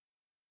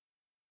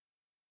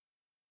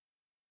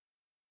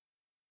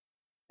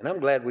And I'm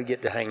glad we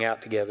get to hang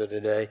out together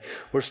today.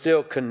 We're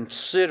still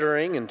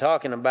considering and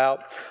talking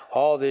about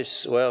all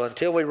this. Well,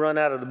 until we run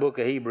out of the book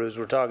of Hebrews,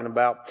 we're talking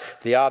about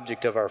the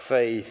object of our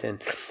faith. And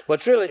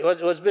what's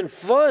been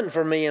fun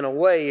for me in a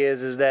way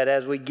is that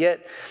as we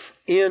get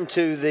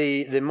into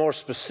the more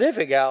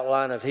specific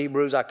outline of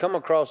Hebrews, I come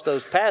across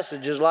those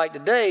passages like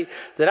today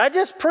that I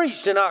just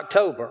preached in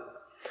October.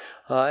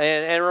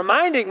 And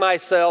reminding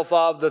myself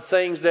of the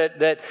things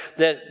that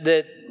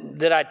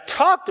I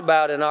talked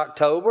about in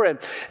October. And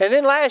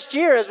then last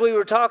year, as we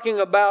were talking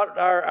about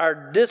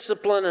our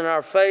discipline and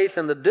our faith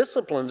and the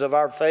disciplines of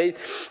our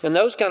faith and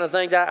those kind of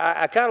things,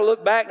 I kind of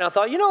looked back and I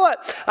thought, you know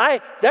what?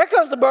 There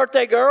comes the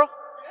birthday girl.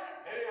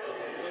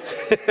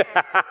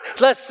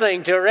 Let's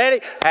sing to her.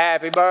 Ready?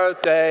 Happy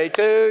birthday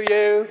to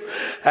you.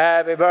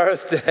 Happy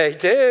birthday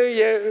to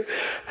you.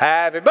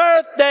 Happy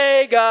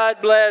birthday, God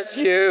bless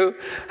you.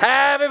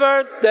 Happy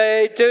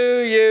birthday to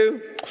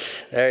you.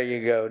 There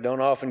you go.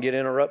 Don't often get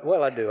interrupted.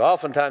 Well, I do.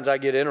 Oftentimes I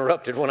get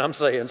interrupted when I'm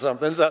saying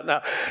something. So,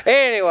 no.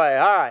 Anyway,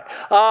 all right.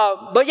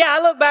 But yeah,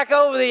 I look back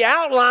over the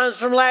outlines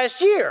from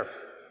last year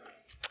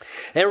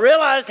and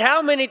realized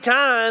how many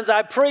times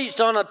I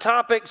preached on a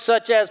topic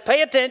such as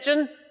pay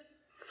attention.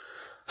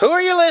 Who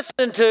are you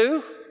listening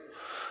to?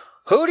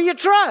 Who do you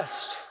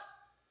trust?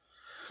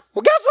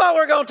 Well, guess what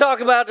we're going to talk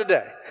about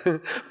today?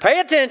 Pay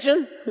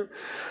attention.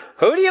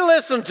 Who do you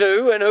listen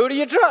to and who do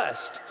you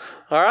trust?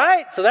 All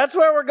right? So that's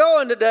where we're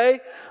going today.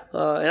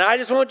 And I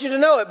just want you to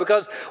know it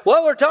because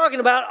what we're talking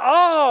about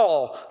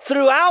all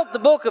throughout the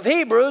book of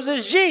Hebrews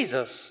is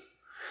Jesus.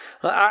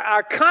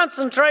 Our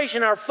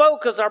concentration, our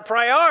focus, our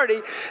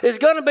priority is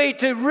going to be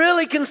to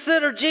really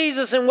consider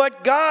Jesus and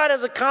what God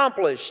has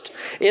accomplished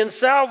in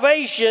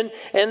salvation,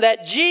 and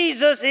that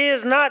Jesus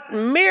is not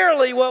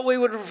merely what we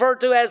would refer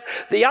to as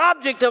the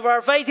object of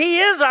our faith. He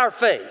is our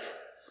faith.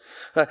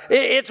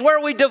 It's where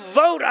we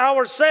devote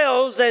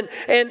ourselves and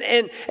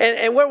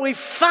where we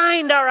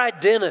find our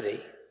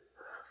identity.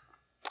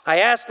 I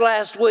asked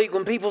last week,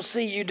 when people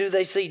see you, do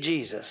they see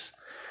Jesus?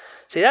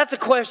 See, that's a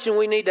question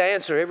we need to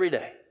answer every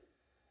day.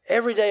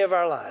 Every day of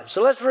our lives.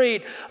 So let's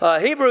read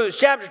Hebrews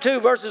chapter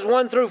 2, verses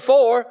 1 through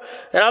 4.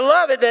 And I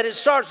love it that it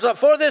starts off,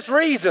 for this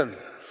reason.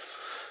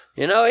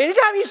 You know,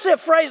 anytime you see a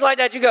phrase like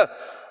that, you go,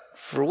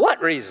 for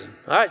what reason?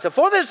 All right, so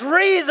for this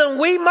reason,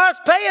 we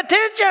must pay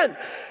attention.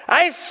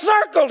 I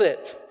circled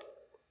it.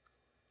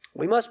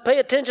 We must pay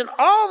attention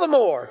all the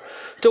more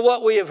to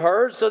what we have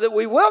heard so that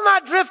we will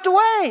not drift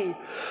away.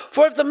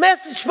 For if the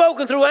message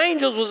spoken through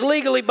angels was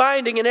legally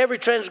binding and every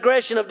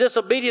transgression of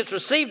disobedience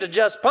received a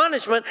just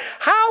punishment,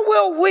 how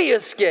will we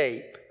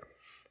escape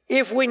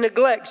if we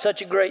neglect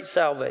such a great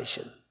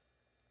salvation?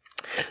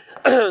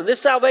 This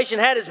salvation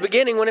had its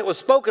beginning when it was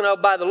spoken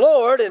of by the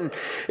Lord, and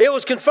it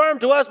was confirmed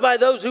to us by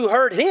those who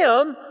heard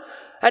Him.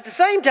 At the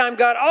same time,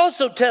 God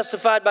also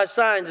testified by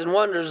signs and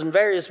wonders and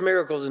various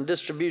miracles and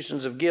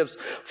distributions of gifts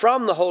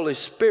from the Holy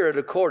Spirit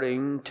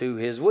according to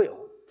His will.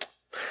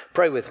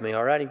 Pray with me,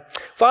 all righty?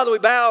 Father, we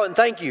bow and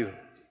thank you.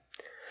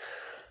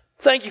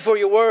 Thank you for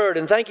your word,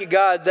 and thank you,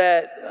 God,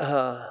 that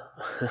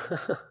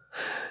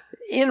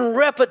in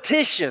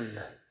repetition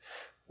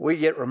we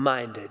get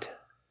reminded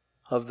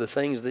of the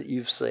things that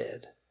you've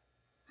said.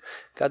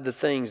 God, the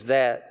things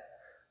that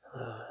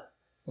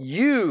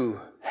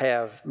you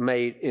have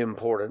made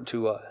important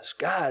to us.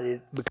 God,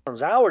 it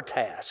becomes our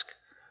task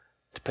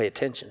to pay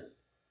attention.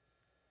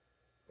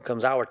 It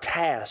becomes our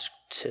task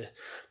to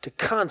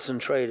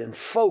concentrate and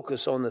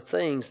focus on the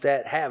things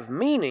that have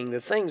meaning,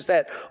 the things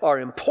that are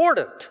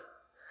important.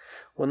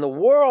 When the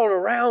world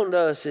around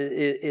us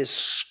is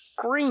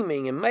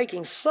screaming and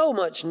making so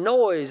much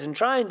noise and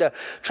trying to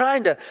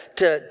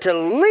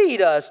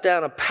lead us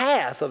down a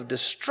path of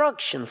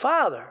destruction,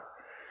 Father,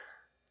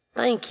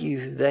 thank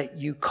you that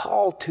you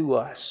call to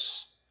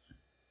us.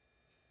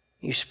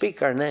 You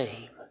speak our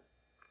name.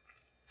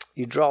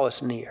 You draw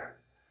us near.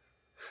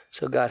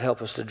 So God, help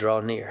us to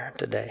draw near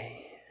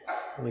today.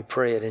 We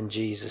pray it in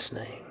Jesus'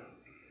 name.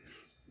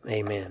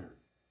 Amen.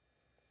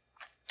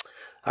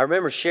 I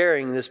remember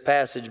sharing this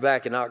passage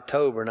back in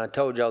October, and I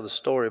told y'all the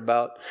story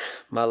about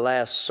my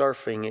last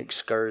surfing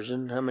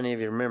excursion. How many of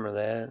you remember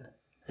that?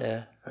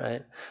 Yeah,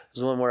 right? It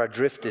was the one where I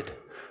drifted.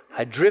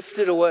 I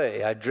drifted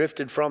away. I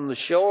drifted from the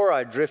shore.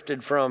 I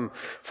drifted from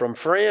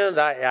friends.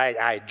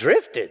 I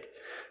drifted.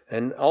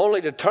 And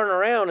only to turn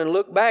around and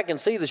look back and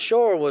see the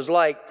shore was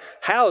like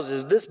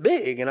houses this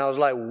big. And I was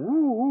like,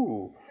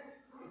 woo,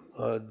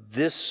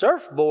 this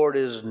surfboard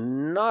is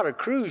not a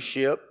cruise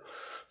ship,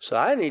 so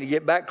I need to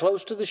get back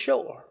close to the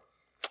shore.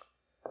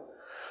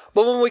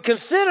 But when we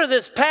consider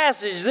this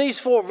passage, these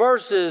 4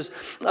 verses,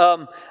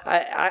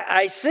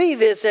 I see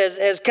this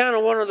as kind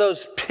of one of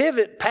those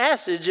pivot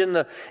passage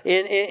in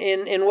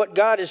what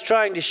God is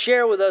trying to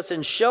share with us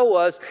and show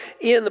us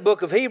in the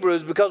book of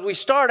Hebrews, because we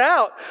start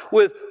out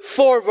with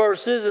 4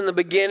 verses in the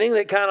beginning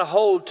that kind of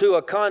hold to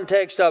a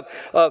context of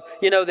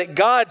that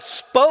God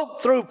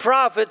spoke through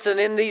prophets, and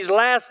in these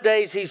last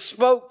days He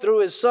spoke through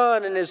His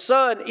Son, and His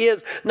Son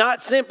is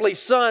not simply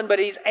Son, but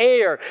He's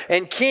heir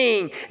and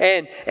King,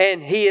 and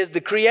He is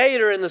the creator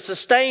creator and the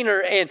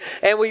sustainer. And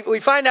we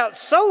find out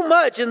so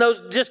much in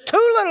those just 2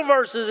 little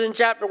verses in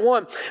chapter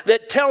 1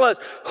 that tell us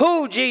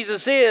who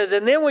Jesus is.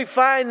 And then we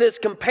find this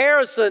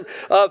comparison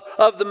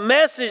of the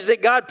message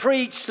that God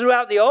preached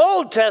throughout the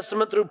Old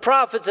Testament through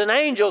prophets and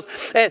angels,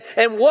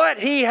 and what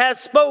he has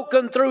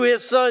spoken through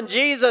his son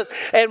Jesus,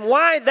 and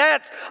why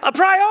that's a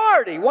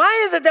priority.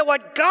 Why is it that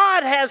what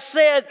God has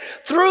said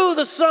through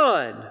the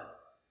Son,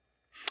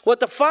 what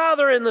the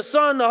Father and the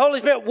Son, the Holy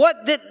Spirit,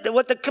 what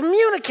the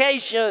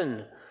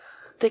communication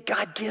that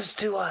God gives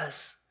to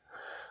us?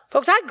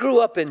 Folks, I grew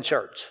up in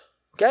church,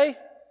 okay?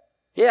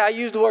 Yeah, I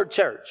use the word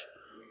church.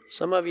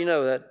 Some of you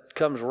know that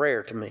comes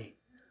rare to me.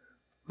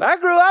 But I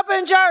grew up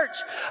in church.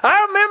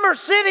 I remember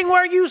sitting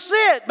where you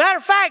sit. Matter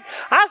of fact,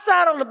 I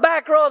sat on the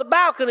back row of the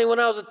balcony when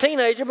I was a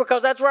teenager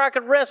because that's where I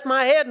could rest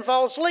my head and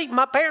fall asleep.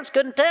 My parents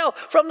couldn't tell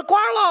from the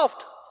choir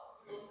loft.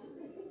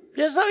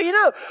 Just so you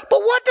know. But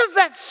what does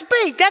that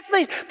speak? That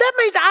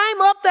means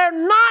I'm up there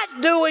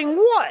not doing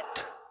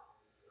what?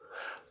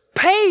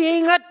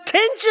 Paying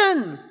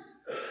attention.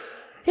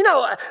 You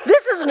know,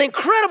 this is an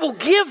incredible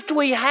gift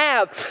we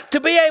have to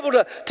be able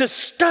to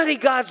study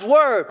God's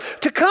Word,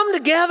 to come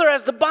together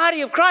as the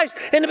body of Christ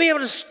and to be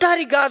able to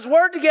study God's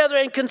Word together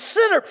and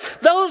consider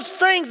those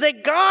things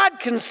that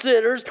God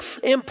considers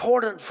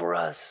important for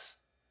us.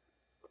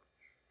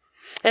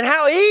 And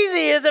how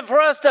easy is it for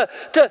us to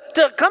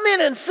come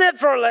in and sit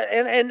for,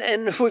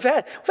 and we've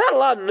had a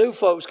lot of new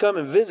folks come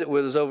and visit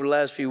with us over the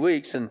last few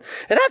weeks, and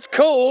that's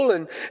cool,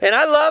 and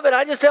I love it.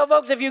 I just tell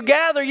folks, if you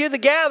gather, you're the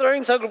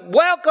gathering, so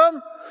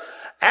welcome.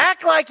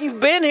 Act like you've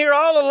been here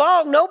all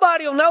along.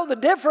 Nobody will know the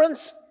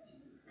difference,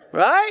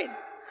 right?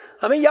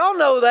 I mean, y'all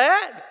know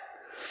that.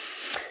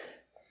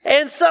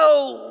 And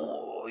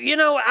so, you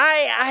know,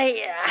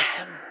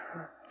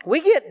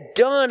 we get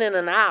done in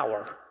an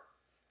hour.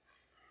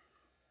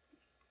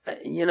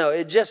 You know,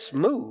 it just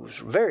moves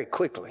very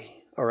quickly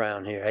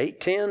around here.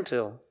 8:10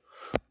 till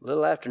a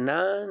little after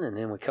 9, and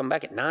then we come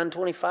back at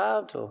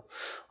 9:25 till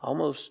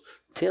almost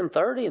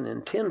 10:30, and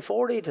then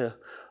 10:40 to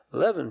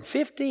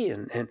 11:50,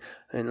 and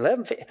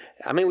 11:50.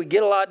 I mean, we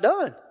get a lot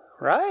done,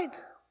 right?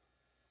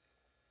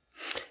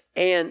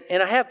 And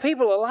I have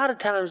people a lot of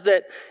times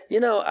that, you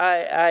know,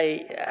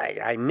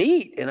 I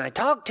meet and I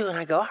talk to, and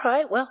I go, all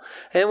right, well,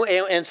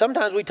 and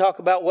sometimes we talk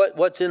about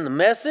what's in the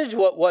message,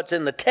 what's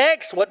in the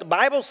text, what the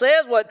Bible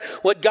says,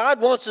 what God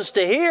wants us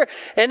to hear,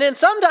 and then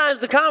sometimes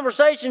the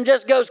conversation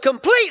just goes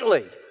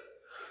completely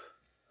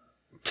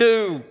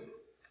to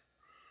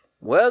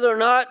whether or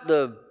not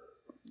the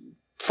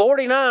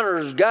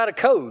 49ers got a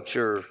coach,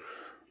 or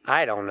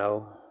I don't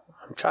know.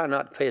 I'm trying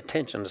not to pay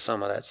attention to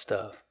some of that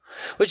stuff.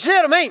 But you see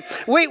what I mean?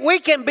 We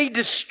can be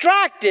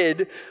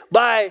distracted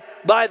by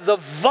the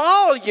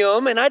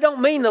volume, and I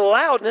don't mean the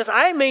loudness.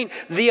 I mean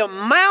the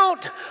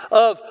amount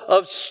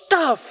of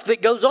stuff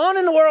that goes on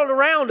in the world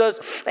around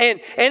us, and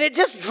it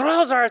just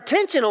draws our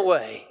attention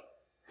away.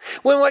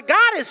 When what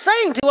God is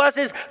saying to us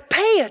is,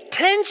 pay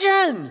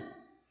attention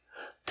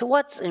to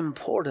what's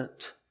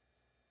important.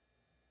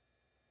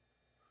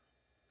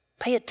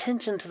 Pay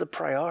attention to the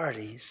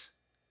priorities.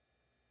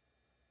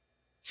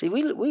 See,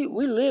 we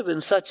live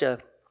in such a,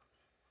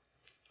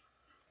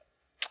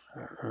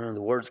 the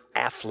word's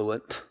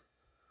affluent.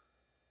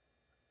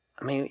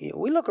 I mean,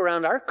 we look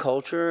around our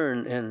culture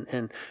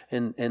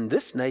and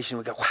this nation,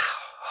 we go, wow,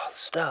 all the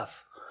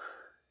stuff.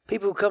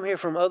 People who come here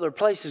from other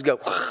places go,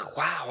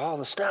 wow, all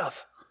the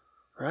stuff,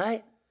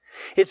 right?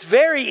 It's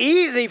very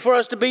easy for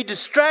us to be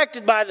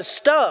distracted by the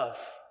stuff,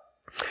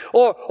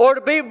 or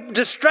to be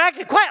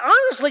distracted, quite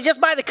honestly,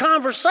 just by the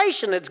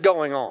conversation that's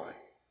going on.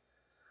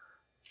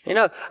 You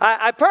know,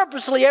 I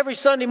purposely every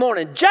Sunday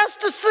morning,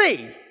 just to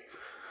see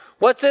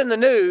what's in the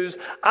news,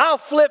 I'll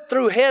flip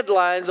through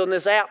headlines on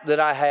this app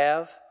that I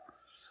have.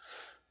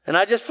 And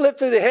I just flip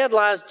through the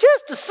headlines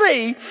just to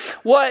see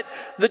what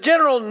the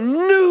general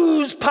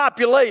news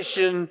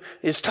population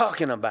is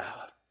talking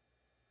about.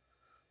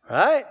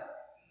 Right?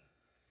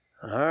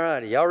 All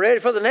right. Y'all ready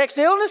for the next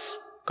illness?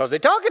 Because they're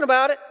talking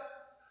about it.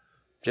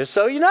 Just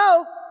so you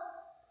know.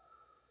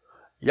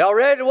 Y'all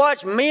ready to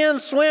watch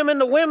men swim in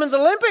the Women's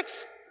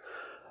Olympics?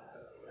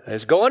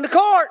 It's going to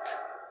court.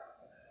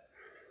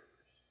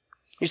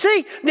 You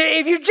see,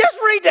 if you just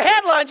read the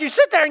headlines, you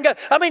sit there and go,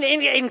 I mean,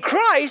 in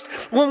Christ,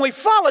 when we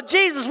follow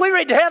Jesus, we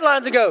read the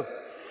headlines and go,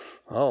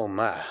 oh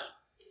my,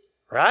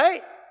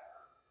 right?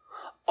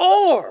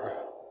 Or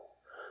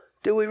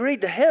do we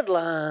read the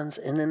headlines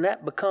and then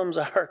that becomes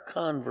our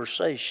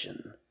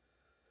conversation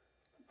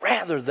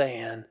rather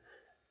than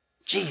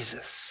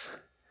Jesus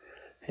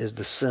is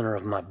the center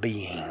of my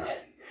being.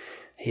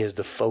 He is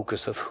the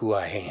focus of who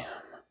I am.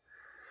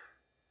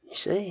 You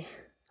see,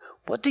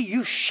 what do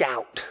you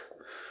shout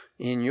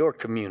in your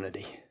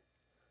community?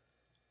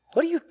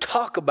 What do you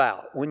talk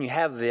about when you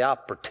have the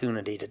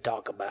opportunity to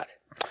talk about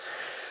it?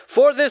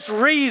 For this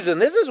reason,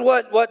 this is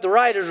what the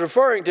writer is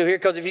referring to here,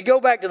 because if you go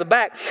back to the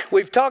back,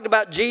 we've talked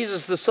about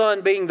Jesus the Son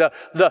being the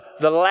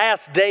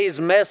last day's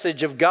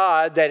message of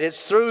God, that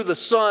it's through the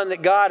Son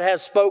that God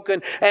has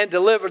spoken and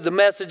delivered the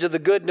message of the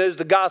good news,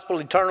 the gospel,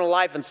 eternal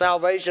life, and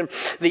salvation.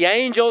 The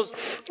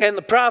angels and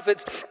the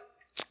prophets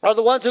are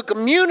the ones who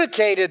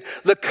communicated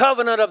the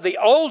covenant of the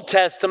Old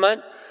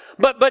Testament,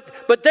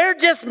 but they're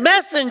just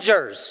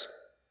messengers.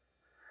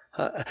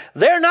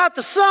 They're not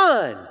the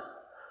Son.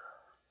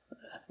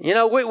 You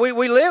know,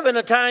 we live in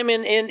a time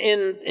in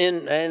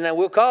and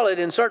we'll call it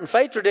in certain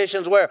faith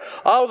traditions where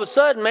all of a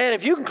sudden, man,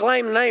 if you can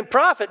claim the name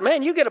prophet,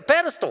 man, you get a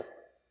pedestal.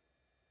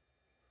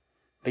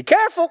 Be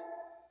careful.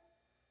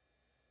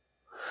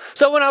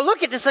 So when I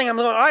look at this thing, I'm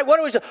going, all right, what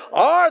do we say?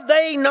 Are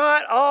they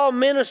not all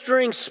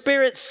ministering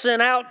spirits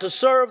sent out to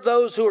serve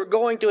those who are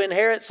going to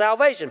inherit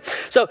salvation?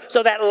 So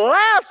that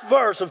last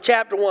verse of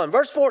chapter 1,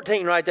 verse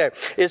 14 right there,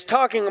 is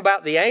talking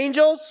about the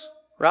angels,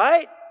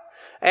 right?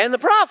 And the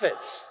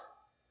prophets.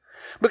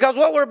 Because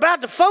what we're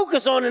about to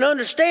focus on and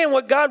understand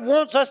what God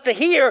wants us to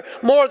hear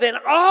more than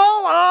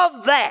all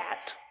of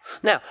that.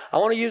 Now, I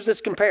want to use this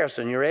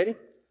comparison. You ready?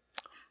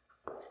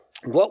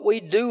 What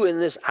we do in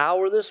this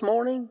hour this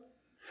morning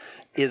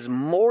is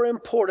more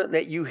important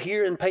that you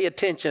hear and pay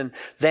attention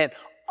than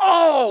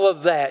all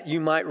of that you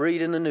might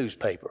read in the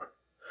newspaper.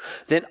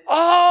 Then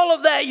all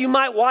of that you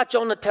might watch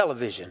on the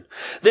television.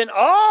 Then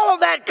all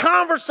of that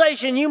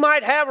conversation you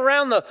might have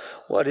around the,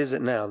 what is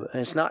it now?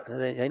 It's not,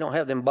 they don't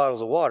have them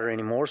bottles of water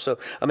anymore. So,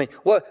 I mean,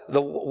 what,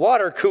 the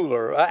water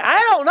cooler? I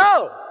don't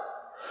know.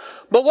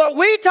 But what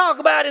we talk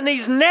about in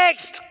these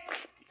next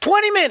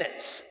 20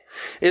 minutes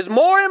is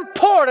more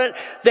important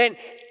than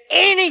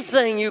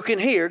anything you can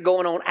hear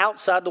going on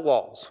outside the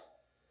walls.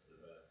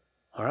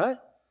 All right?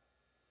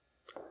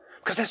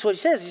 Because that's what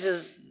he says. He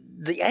says,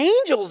 the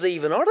angels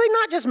even, are they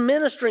not just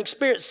ministering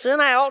spirits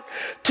sent out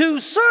to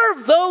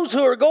serve those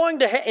who are going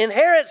to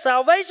inherit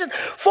salvation?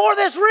 For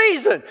this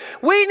reason,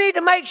 we need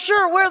to make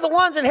sure we're the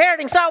ones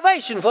inheriting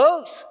salvation,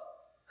 folks.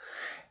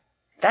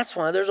 That's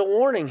why there's a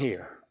warning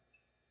here.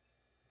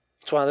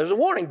 That's why there's a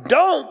warning.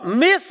 Don't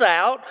miss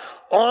out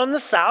on the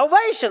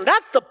salvation.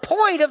 That's the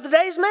point of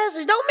today's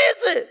message. Don't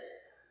miss it.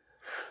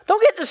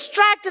 Don't get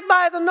distracted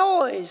by the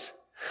noise.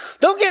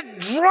 Don't get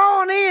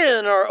drawn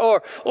in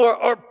or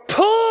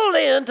pulled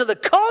into the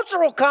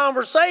cultural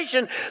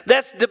conversation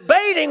that's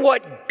debating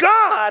what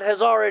God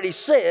has already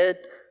said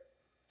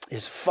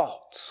is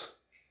false.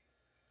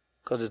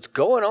 Because it's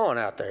going on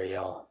out there,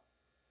 y'all.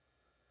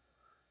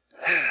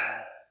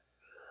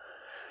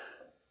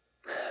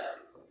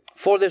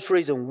 For this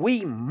reason,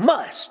 we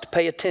must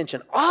pay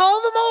attention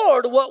all the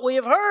more to what we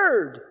have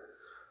heard.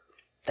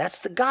 That's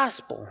the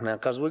gospel. Now,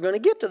 because we're going to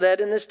get to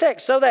that in this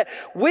text, so that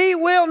we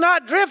will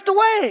not drift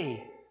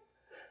away.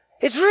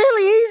 It's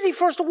really easy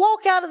for us to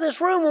walk out of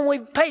this room when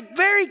we've paid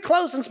very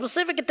close and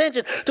specific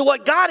attention to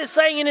what God is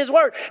saying in His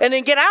Word, and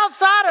then get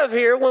outside of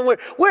here when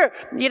we're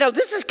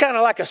this is kind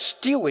of like a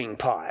stewing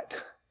pot.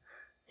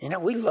 You know,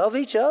 we love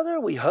each other.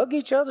 We hug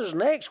each other's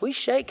necks. We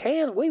shake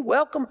hands. We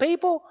welcome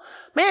people.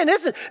 Man,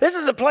 this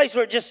is a place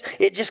where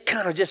it just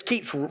kind of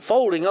keeps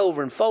folding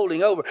over and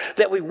folding over.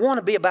 That we want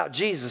to be about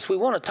Jesus. We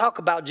want to talk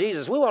about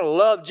Jesus. We want to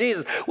love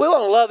Jesus. We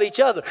want to love each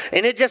other.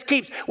 And it just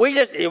keeps, we're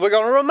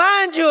going to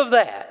remind you of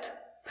that.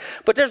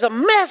 But there's a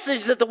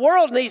message that the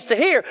world needs to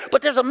hear.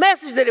 But there's a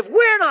message that if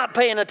we're not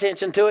paying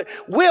attention to it,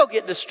 we'll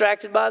get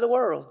distracted by the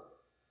world.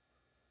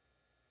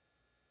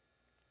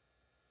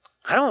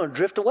 I don't want to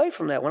drift away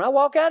from that. When I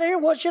walk out of here,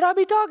 what should I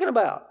be talking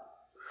about?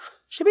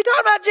 Should be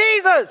talking about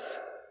Jesus.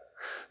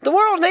 The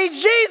world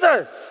needs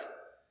Jesus.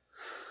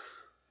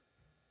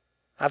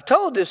 I've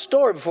told this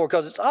story before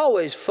because it's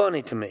always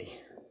funny to me.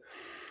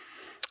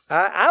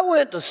 I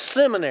went to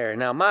seminary.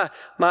 Now,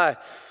 my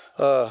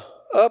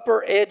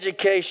upper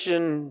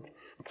education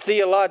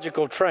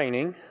theological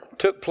training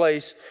took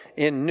place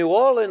in New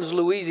Orleans,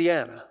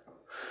 Louisiana.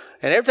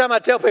 And every time I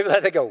tell people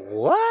that, they go,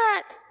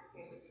 what?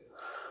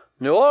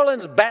 New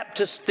Orleans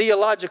Baptist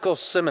Theological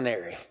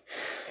Seminary.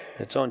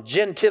 It's on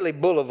Gentilly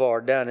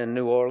Boulevard down in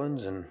New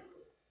Orleans. And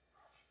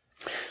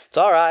it's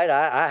all right.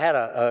 I had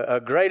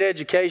a great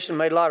education,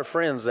 made a lot of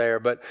friends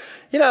there. But,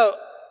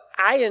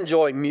 I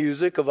enjoy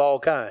music of all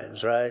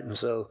kinds, right? And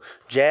so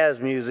jazz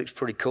music's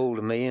pretty cool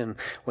to me. And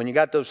when you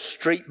got those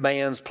street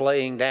bands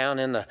playing down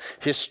in the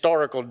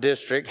historical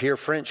district here,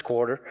 French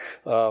Quarter,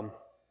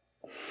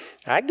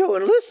 I'd go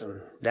and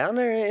listen down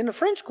there in the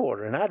French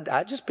Quarter, and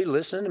I'd just be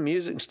listening to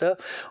music and stuff.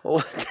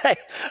 One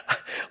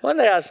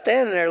day I was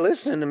standing there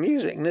listening to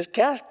music, and this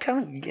guy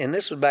and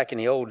this was back in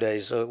the old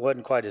days, so it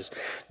wasn't quite as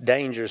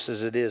dangerous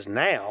as it is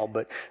now,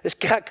 but this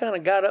guy kind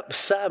of got up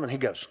beside me, and he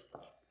goes,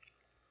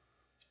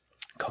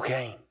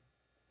 cocaine.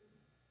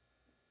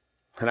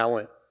 And I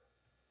went,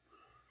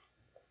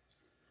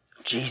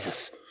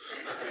 Jesus.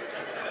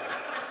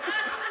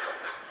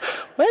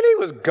 Man, he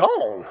was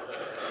gone.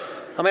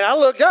 I mean, I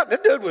looked up, this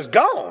dude was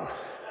gone.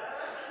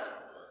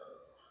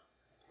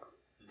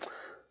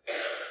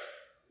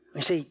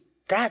 You see,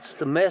 that's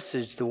the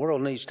message the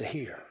world needs to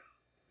hear.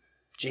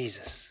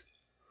 Jesus.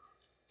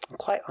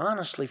 Quite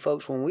honestly,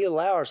 folks, when we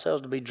allow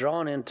ourselves to be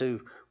drawn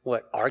into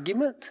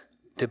argument,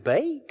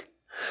 debate,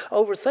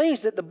 over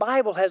things that the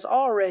Bible has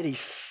already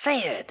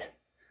said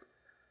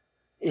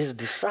is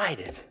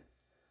decided.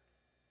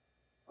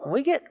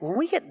 When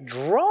we get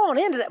drawn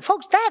into that,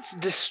 folks, that's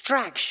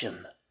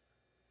distraction.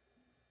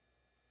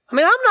 I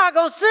mean, I'm not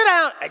going to sit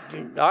down.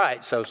 All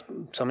right, so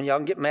some of y'all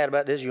can get mad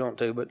about this if you want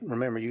to, but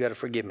remember, you got to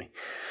forgive me.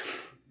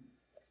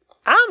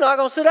 I'm not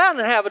going to sit down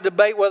and have a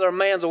debate whether a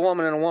man's a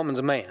woman and a woman's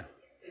a man.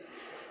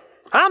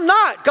 I'm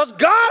not, because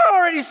God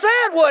already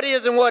said what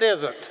is and what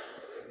isn't.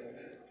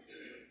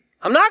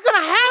 I'm not going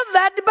to have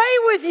that debate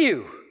with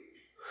you.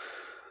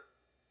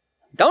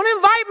 Don't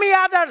invite me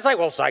out there to say,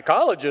 well,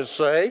 psychologists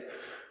say.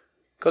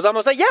 Because I'm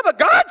going to say, yeah, but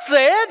God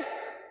said.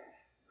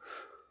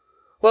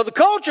 Well, the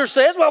culture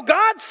says, well,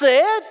 God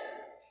said.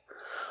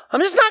 I'm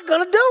just not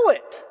going to do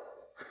it.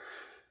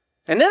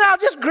 And then I'll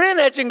just grin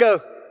at you and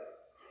go,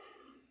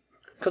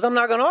 because I'm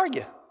not going to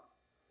argue.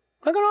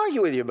 I'm not going to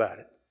argue with you about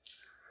it.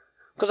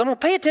 Because I'm going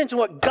to pay attention to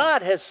what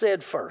God has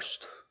said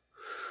first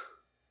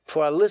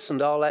before I listen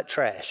to all that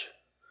trash.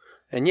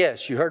 And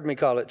yes, you heard me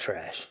call it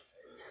trash.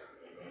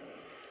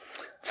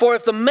 For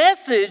if the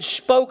message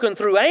spoken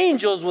through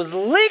angels was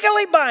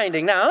legally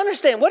binding. Now,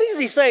 understand, what is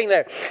he saying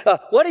there?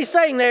 What he's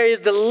saying there is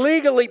the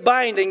legally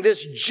binding,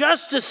 this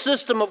justice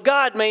system of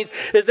God means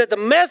is that the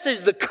message,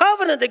 the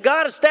covenant that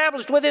God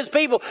established with his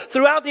people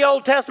throughout the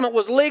Old Testament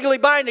was legally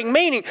binding,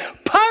 meaning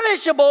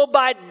punishable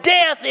by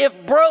death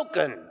if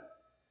broken.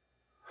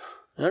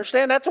 You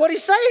understand? That's what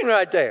he's saying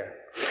right there.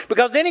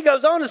 Because then he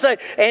goes on to say,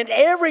 and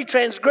every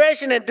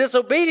transgression and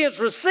disobedience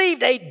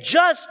received a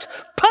just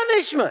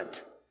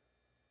punishment.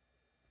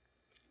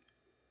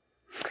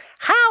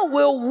 How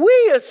will we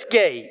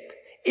escape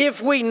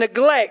if we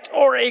neglect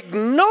or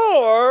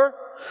ignore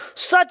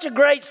such a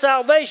great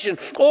salvation,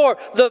 or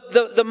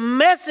the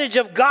message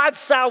of God's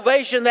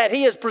salvation that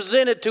he has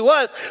presented to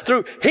us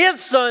through his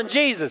son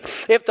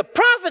Jesus? If the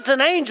prophets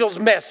and angels'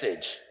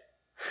 message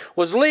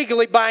was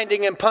legally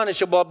binding and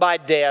punishable by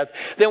death,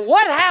 then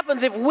what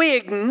happens if we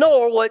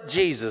ignore what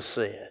Jesus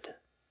said?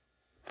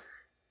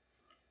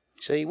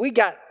 See, we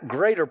got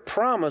greater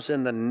promise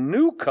in the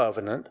new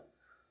covenant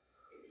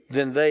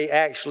than they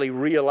actually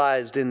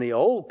realized in the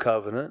old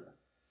covenant.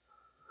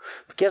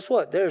 But guess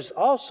what? There's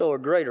also a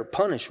greater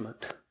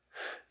punishment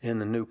in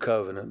the new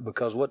covenant,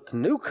 because what the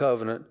new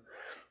covenant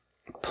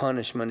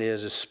punishment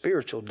is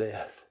spiritual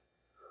death.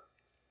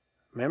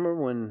 Remember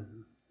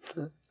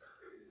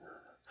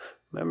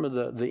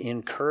the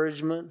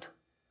encouragement?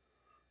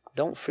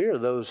 Don't fear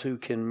those who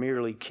can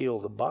merely kill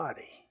the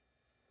body.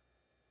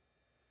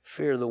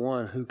 Fear the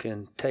one who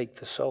can take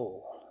the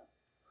soul.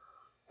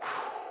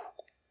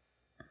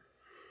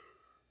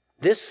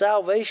 This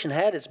salvation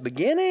had its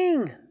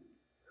beginning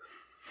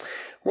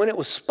when it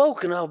was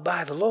spoken of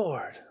by the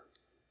Lord.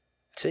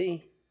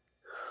 See?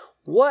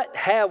 What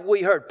have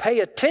we heard?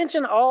 Pay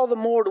attention all the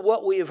more to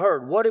what we have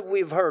heard. What have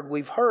we heard?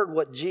 We've heard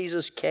what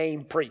Jesus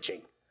came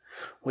preaching.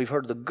 We've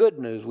heard the good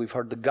news. We've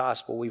heard the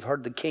gospel. We've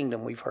heard the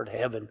kingdom. We've heard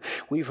heaven.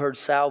 We've heard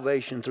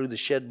salvation through the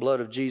shed blood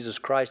of Jesus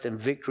Christ and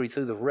victory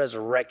through the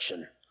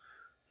resurrection.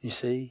 You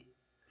see?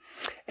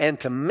 And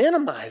to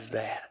minimize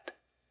that,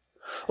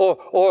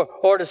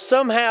 or to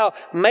somehow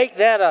make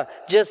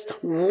that just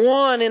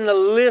one in the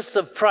list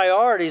of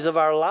priorities of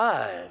our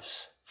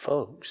lives,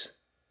 folks,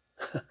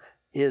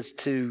 is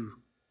to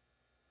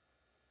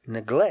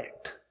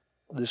neglect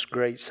this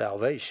great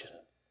salvation.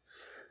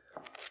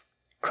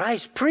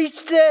 Christ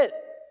preached it.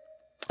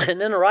 And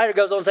then the writer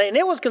goes on saying,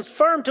 it was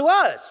confirmed to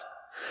us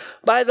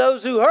by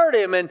those who heard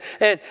him. And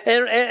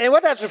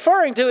what that's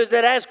referring to is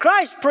that as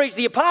Christ preached,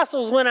 the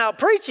apostles went out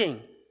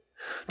preaching,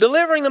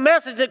 delivering the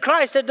message that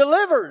Christ had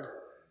delivered.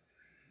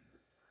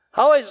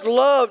 I always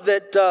loved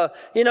that,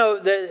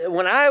 that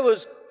when I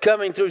was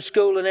coming through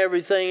school and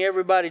everything,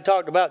 everybody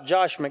talked about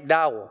Josh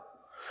McDowell.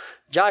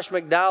 Josh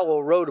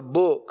McDowell wrote a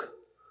book.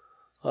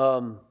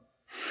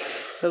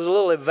 It was a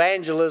little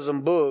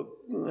evangelism book,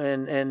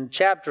 and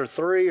chapter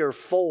 3 or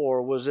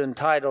 4 was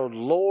entitled,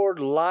 Lord,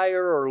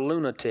 Liar, or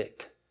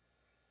Lunatic.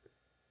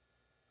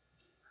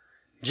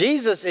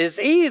 Jesus is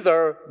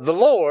either the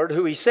Lord,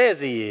 who he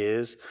says he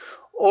is,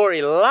 or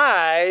he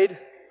lied,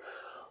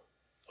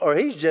 or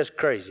he's just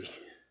crazy.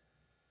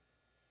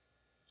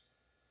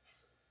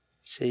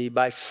 See,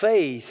 by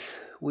faith,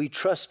 we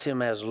trust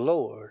him as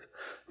Lord.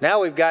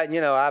 Now we've got,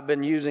 I've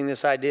been using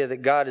this idea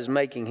that God is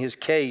making his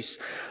case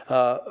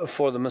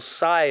for the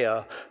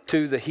Messiah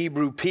to the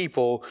Hebrew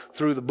people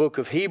through the book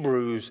of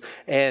Hebrews.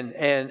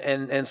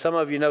 And some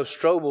of you know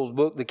Strobel's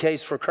book, The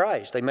Case for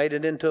Christ. They made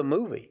it into a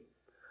movie.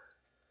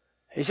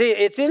 You see,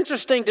 it's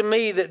interesting to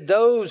me that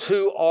those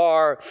who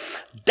are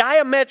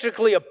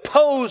diametrically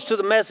opposed to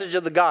the message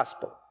of the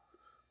gospel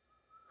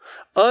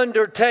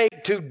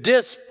undertake to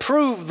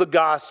disprove the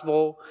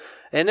gospel,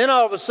 and then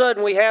all of a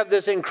sudden we have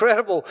this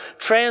incredible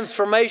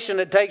transformation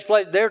that takes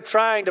place. They're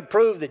trying to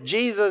prove that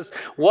Jesus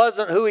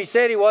wasn't who he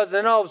said he was, and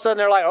then all of a sudden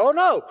they're like, oh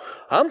no,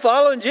 I'm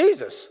following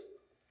Jesus.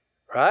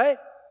 Right?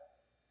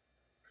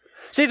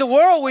 See, the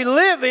world we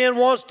live in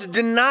wants to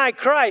deny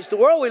Christ. The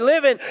world we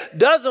live in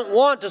doesn't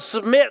want to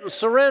submit and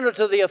surrender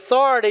to the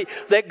authority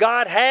that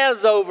God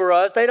has over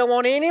us. They don't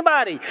want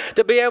anybody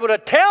to be able to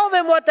tell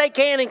them what they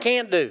can and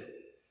can't do.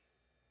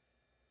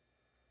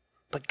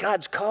 But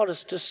God's called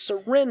us to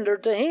surrender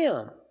to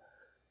Him.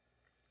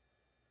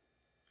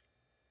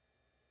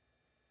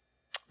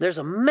 There's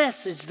a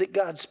message that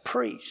God's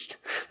preached.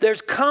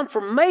 There's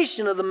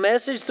confirmation of the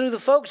message through the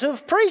folks who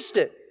have preached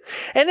it.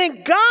 And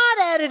then God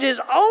added His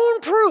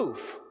own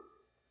proof.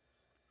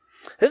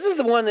 This is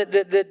the one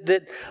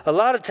that a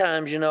lot of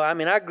times,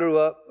 I grew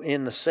up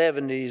in the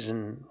 70s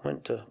and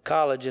went to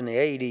college in the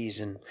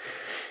 80s. And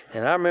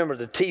I remember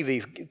the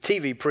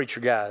TV preacher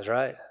guys,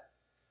 right?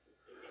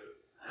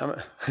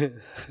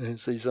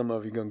 See, some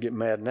of you are going to get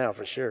mad now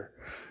for sure.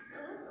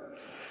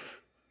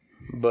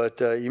 But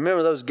you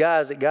remember those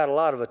guys that got a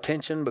lot of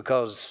attention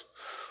because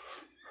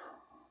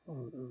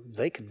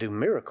they could do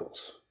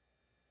miracles.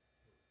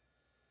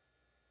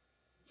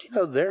 Do you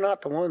know they're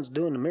not the ones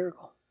doing the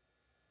miracle?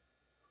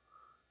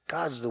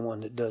 God's the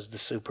one that does the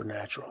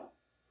supernatural,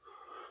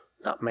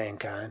 not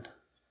mankind.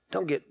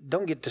 Don't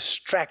get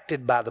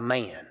distracted by the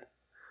man.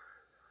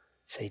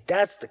 See,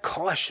 that's the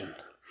caution.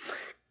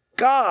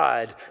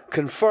 God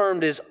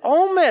confirmed His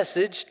own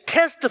message,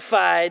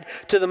 testified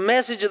to the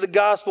message of the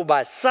gospel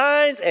by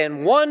signs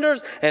and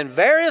wonders and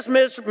various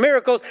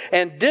miracles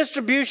and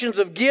distributions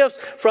of gifts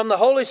from the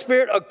Holy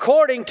Spirit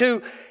according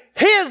to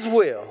His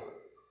will.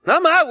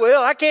 Not my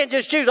will. I can't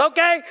just choose,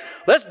 okay,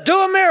 let's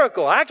do a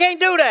miracle. I can't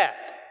do that.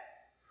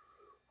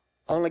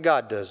 Only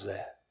God does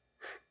that.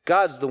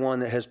 God's the one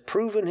that has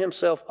proven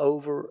Himself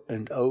over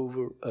and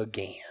over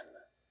again.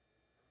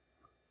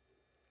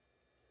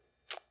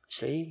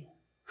 See?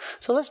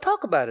 So let's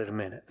talk about it a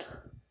minute.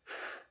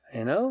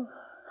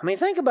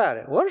 Think about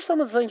it. What are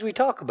some of the things we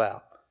talk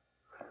about?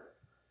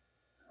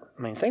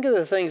 Think of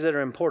the things that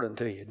are important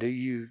to you. Do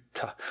you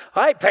talk?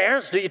 All right,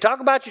 parents, do you talk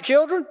about your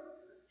children?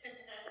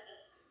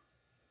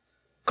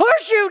 Of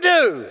course you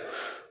do.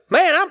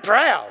 Man, I'm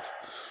proud.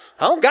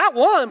 I don't got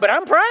one, but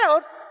I'm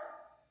proud.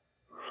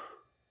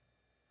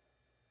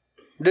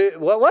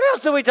 What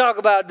else do we talk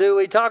about? Do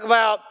we talk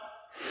about,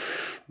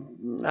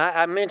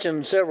 I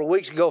mentioned several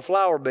weeks ago,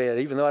 flower bed,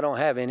 even though I don't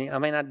have any.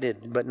 I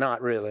did, but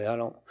not really. I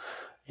don't.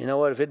 You know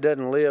what? If it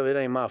doesn't live, it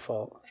ain't my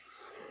fault.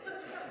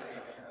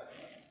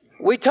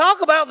 We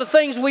talk about the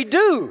things we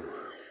do.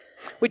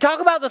 We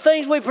talk about the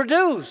things we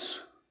produce.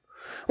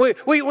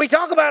 We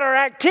talk about our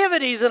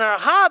activities and our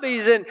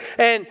hobbies and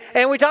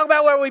we talk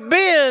about where we've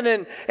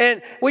been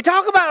and we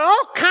talk about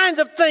all kinds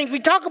of things. We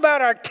talk about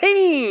our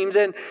teams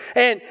and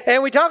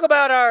we talk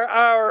about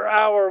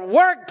our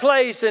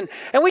workplace and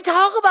we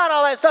talk about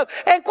all that stuff.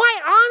 And quite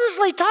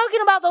honestly,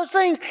 talking about those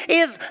things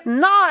is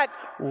not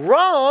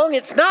wrong.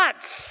 It's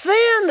not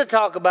sin to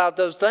talk about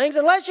those things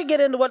unless you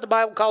get into what the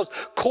Bible calls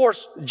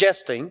coarse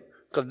jesting,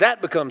 because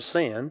that becomes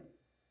sin.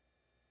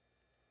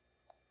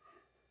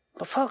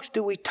 But folks,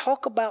 do we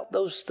talk about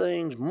those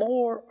things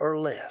more or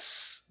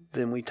less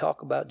than we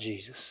talk about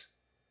Jesus?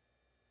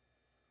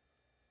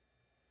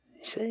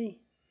 You see?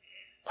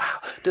 Wow.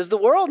 Does the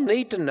world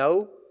need to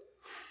know?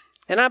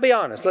 And I'll be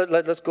honest,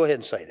 let's go ahead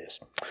and say this.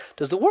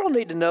 Does the world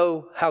need to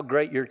know how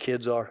great your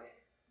kids are?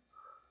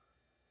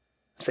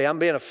 See, I'm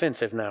being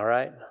offensive now,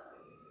 right?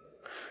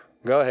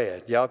 Go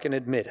ahead. Y'all can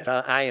admit it.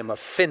 I am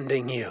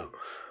offending you.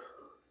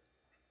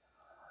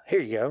 Here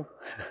you go.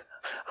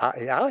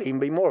 I'll even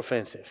be more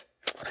offensive.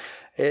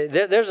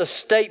 There's a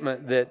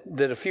statement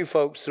that a few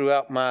folks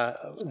throughout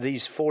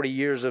these 40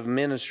 years of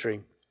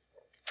ministry,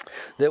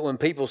 that when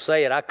people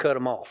say it, I cut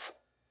them off.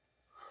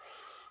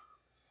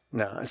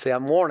 Now, see,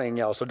 I'm warning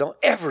y'all, so don't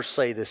ever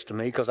say this to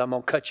me because I'm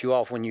going to cut you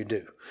off when you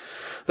do.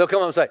 They'll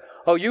come up and say,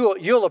 oh,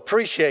 you'll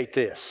appreciate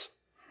this.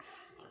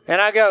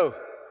 And I go,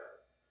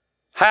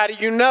 how do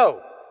you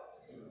know?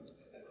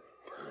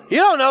 You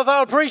don't know if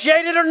I'll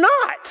appreciate it or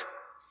not.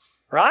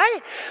 Right?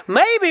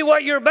 Maybe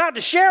what you're about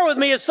to share with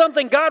me is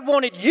something God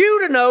wanted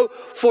you to know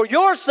for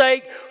your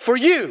sake, for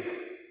you.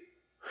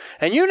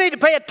 And you need to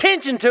pay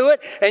attention to it,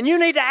 and you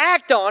need to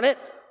act on it.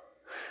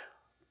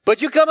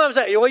 But you come up and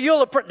say,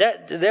 well,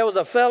 there was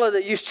a fellow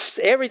that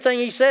everything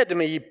he said to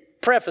me, he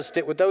prefaced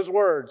it with those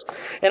words.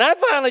 And I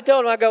finally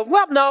told him, I go,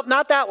 well, no,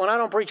 not that one. I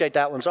don't appreciate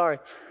that one. Sorry.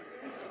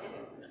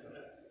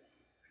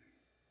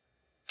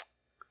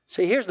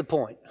 See, here's the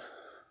point.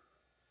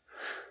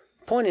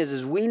 The point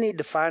is we need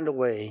to find a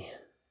way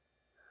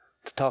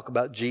to talk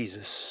about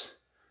Jesus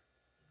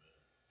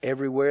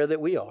everywhere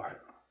that we are,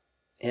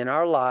 in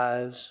our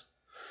lives,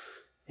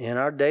 in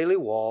our daily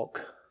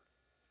walk.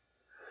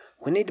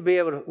 We need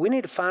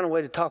to find a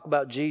way to talk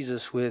about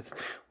Jesus with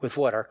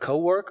what? Our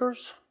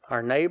coworkers,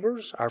 our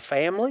neighbors, our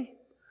family.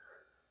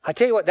 I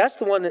tell you what, that's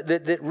the one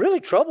that really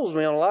troubles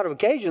me on a lot of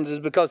occasions, is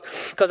because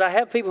I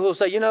have people who will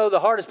say, the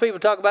hardest people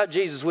to talk about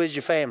Jesus with is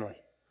your family.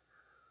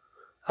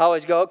 I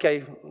always go,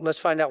 okay, let's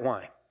find out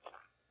why.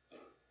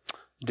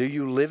 Do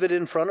you live it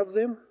in front of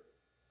them?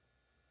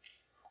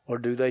 Or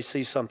do they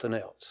see something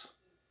else?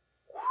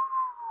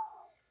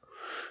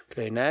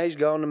 Okay, now he's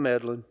gone to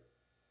meddling.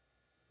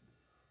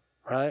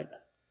 Right?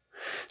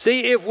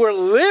 See, if we're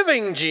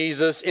living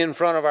Jesus in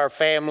front of our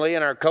family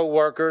and our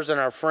co-workers and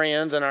our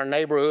friends and our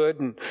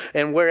neighborhood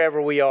and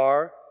wherever we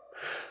are,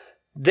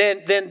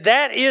 then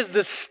that is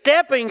the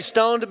stepping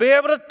stone to be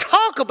able to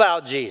talk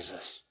about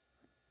Jesus.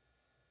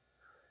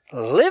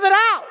 Live it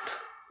out.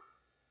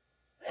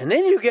 And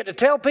then you get to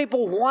tell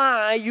people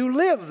why you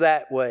live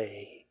that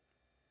way.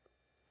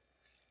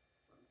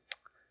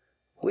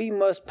 We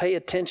must pay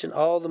attention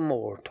all the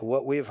more to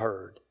what we've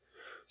heard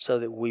so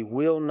that we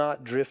will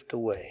not drift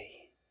away.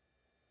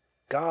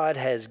 God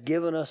has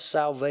given us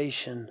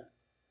salvation.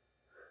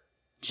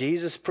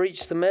 Jesus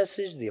preached the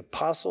message. The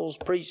apostles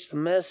preached the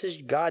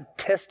message. God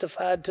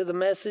testified to the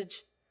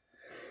message.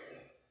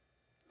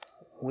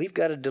 We've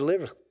got to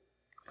deliver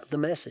the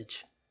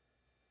message.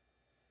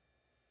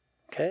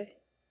 Okay?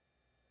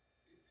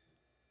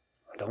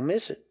 Don't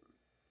miss it.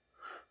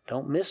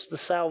 Don't miss the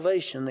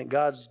salvation that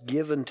God's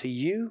given to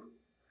you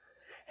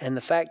and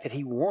the fact that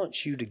He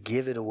wants you to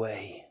give it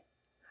away.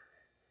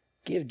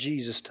 Give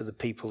Jesus to the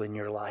people in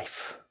your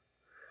life.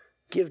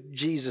 Give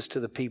Jesus to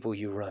the people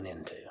you run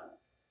into.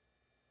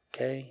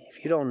 Okay?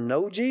 If you don't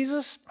know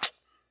Jesus,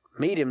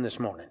 meet Him this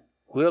morning.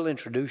 We'll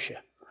introduce you.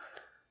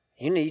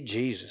 You need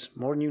Jesus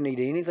more than you need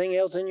anything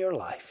else in your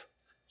life.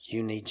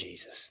 You need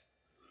Jesus.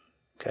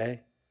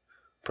 Okay?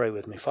 Pray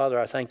with me. Father,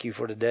 I thank You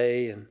for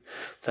today and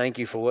thank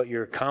You for what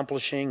You're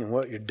accomplishing and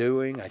what You're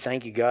doing. I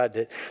thank You, God,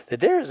 that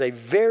there is a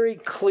very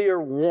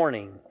clear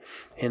warning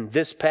in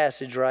this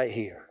passage right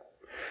here.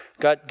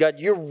 God,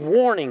 You're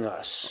warning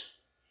us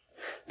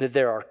that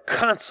there are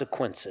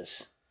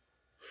consequences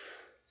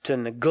to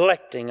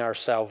neglecting our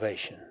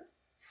salvation.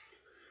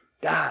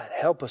 God,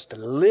 help us to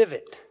live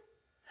it.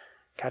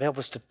 God, help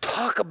us to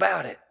talk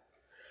about it.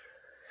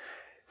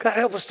 God,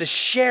 help us to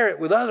share it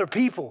with other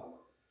people.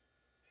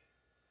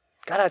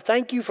 God, I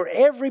thank You for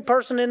every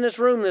person in this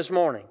room this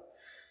morning.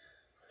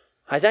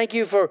 I thank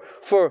You for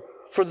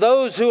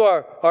those who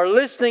are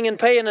listening and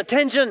paying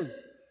attention.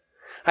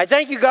 I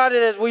thank You, God,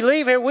 that as we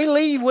leave here, we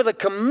leave with a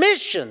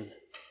commission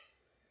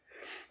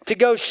to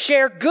go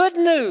share good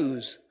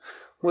news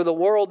with a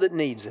world that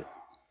needs it.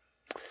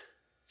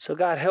 So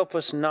God, help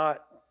us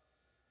not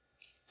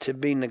to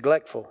be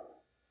neglectful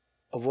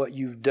of what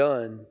You've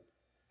done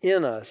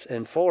in us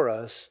and for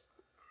us,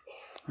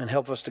 and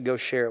help us to go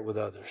share it with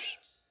others.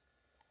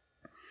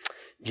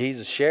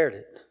 Jesus shared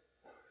it.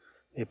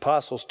 The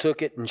apostles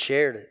took it and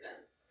shared it.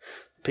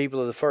 People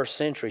of the first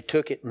century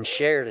took it and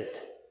shared it.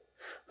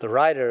 The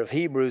writer of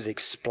Hebrews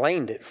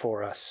explained it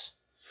for us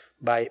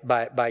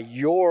by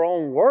Your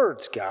own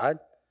words, God.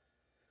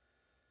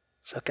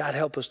 So God,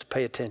 help us to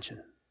pay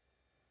attention.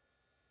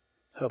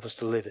 Help us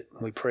to live it.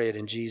 We pray it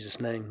in Jesus'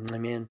 name.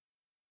 Amen.